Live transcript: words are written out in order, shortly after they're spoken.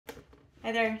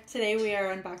Hi there, today we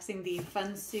are unboxing the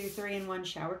Funsu 3-in-1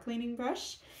 shower cleaning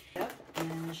brush. Yep,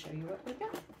 and I'll show you what we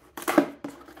got.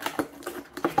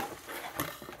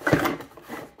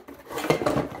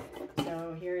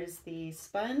 So here is the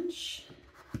sponge.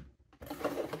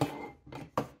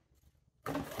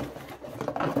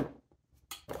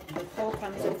 The pole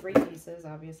comes in 3 pieces,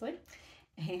 obviously,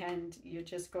 and you're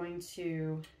just going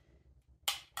to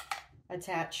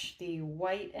attach the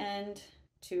white end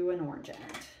to an orange end.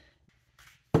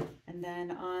 And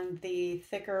then on the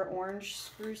thicker orange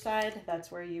screw side, that's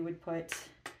where you would put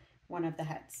one of the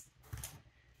heads.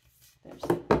 There's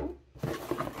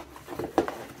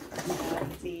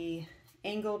the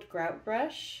angled grout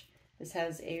brush. This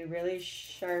has a really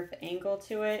sharp angle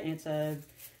to it, and it's a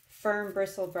firm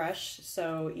bristle brush,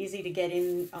 so easy to get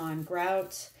in on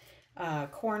grout,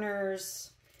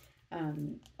 corners,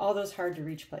 all those hard to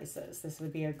reach places. This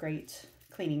would be a great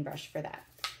cleaning brush for that.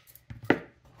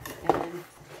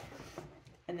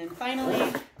 And then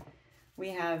finally, we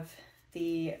have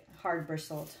the hard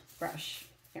bristled brush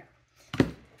here. So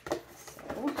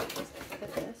let's look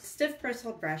at this. Stiff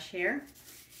bristled brush here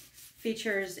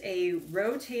features a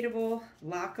rotatable,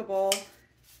 lockable,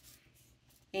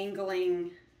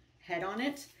 angling head on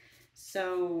it.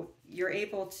 So you're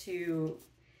able to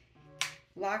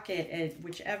lock it at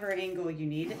whichever angle you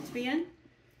need it to be in.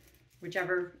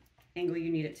 Whichever angle you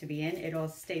need it to be in, it'll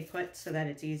stay put so that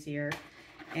it's easier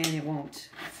and it won't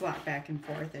flop back and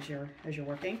forth as you're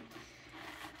working.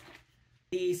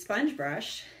 The sponge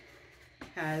brush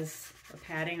has a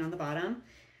padding on the bottom.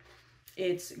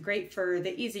 It's great for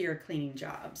the easier cleaning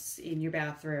jobs in your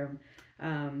bathroom.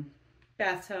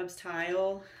 Bathtubs,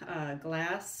 tile,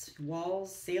 glass,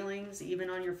 walls, ceilings, even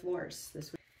on your floors.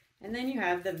 And then you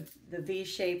have the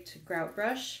V-shaped grout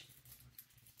brush.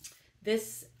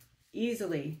 This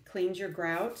easily cleans your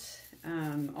grout,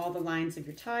 all the lines of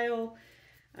your tile,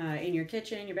 in your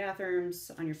kitchen, your bathrooms,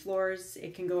 on your floors.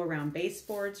 It can go around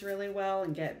baseboards really well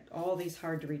and get all these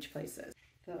hard to reach places.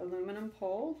 The aluminum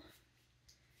pole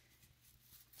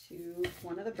to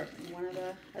one of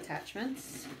the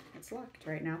attachments. It's locked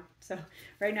right now. So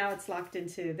right now it's locked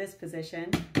into this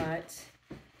position, but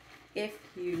if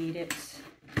you need it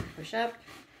to push up,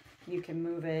 you can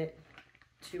move it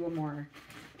to a more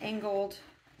angled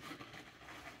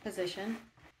position,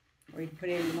 or you can put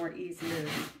it in a more easier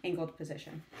angled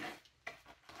position.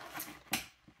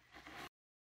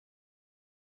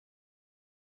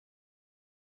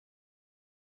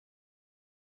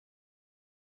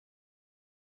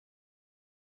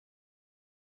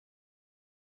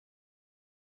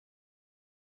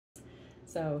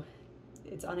 So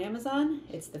it's on Amazon.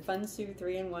 It's the Funsu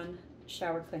 3-in-1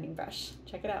 shower cleaning brush.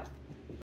 Check it out.